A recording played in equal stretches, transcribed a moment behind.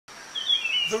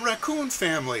The raccoon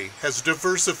family has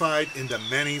diversified into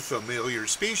many familiar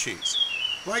species,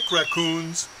 like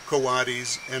raccoons,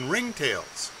 coatis, and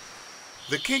ringtails.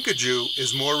 The kinkajou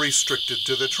is more restricted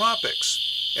to the tropics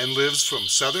and lives from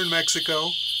southern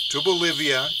Mexico to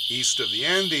Bolivia, east of the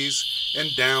Andes,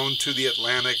 and down to the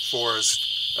Atlantic forest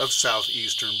of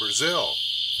southeastern Brazil.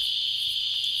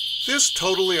 This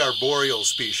totally arboreal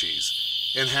species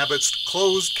inhabits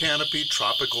closed canopy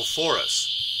tropical forests,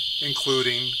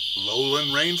 including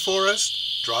lowland rainforest,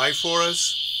 dry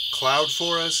forest, cloud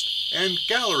forest, and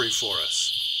gallery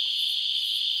forests.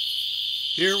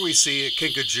 Here we see a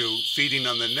kinkajou feeding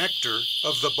on the nectar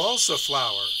of the balsa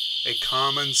flower, a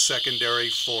common secondary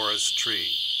forest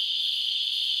tree.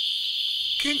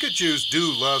 Kinkajous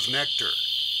do love nectar,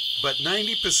 but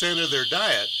 90% of their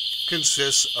diet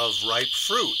consists of ripe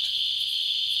fruit.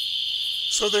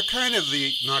 So they're kind of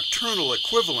the nocturnal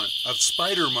equivalent of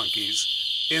spider monkeys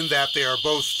in that they are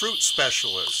both fruit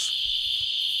specialists.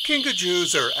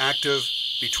 Kinkajous are active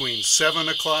between 7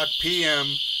 o'clock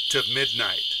p.m. to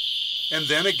midnight, and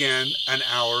then again an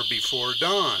hour before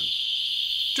dawn.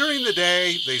 During the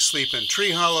day, they sleep in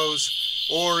tree hollows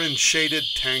or in shaded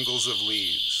tangles of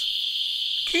leaves.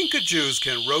 Kinkajous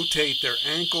can rotate their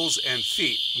ankles and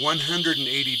feet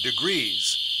 180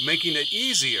 degrees, making it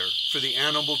easier for the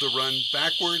animal to run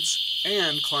backwards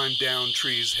and climb down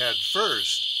trees head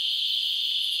first.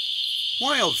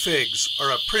 Wild figs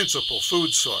are a principal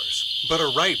food source, but a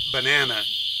ripe banana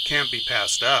can't be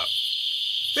passed up.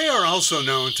 They are also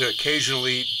known to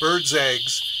occasionally eat birds'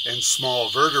 eggs and small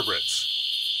vertebrates.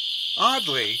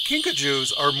 Oddly,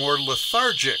 kinkajous are more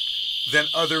lethargic than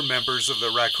other members of the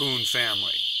raccoon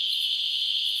family.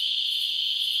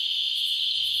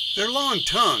 Their long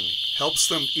tongue helps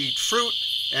them eat fruit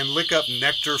and lick up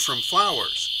nectar from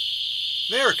flowers.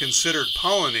 They are considered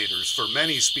pollinators for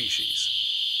many species.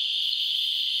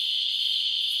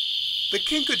 The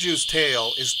kinkajou's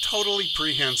tail is totally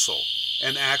prehensile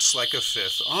and acts like a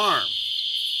fifth arm.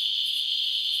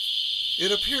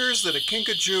 It appears that a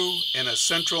kinkajou and a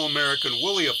Central American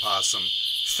woolly opossum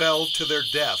fell to their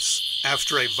deaths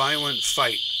after a violent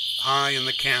fight high in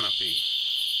the canopy.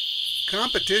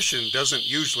 Competition doesn't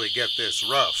usually get this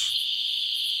rough.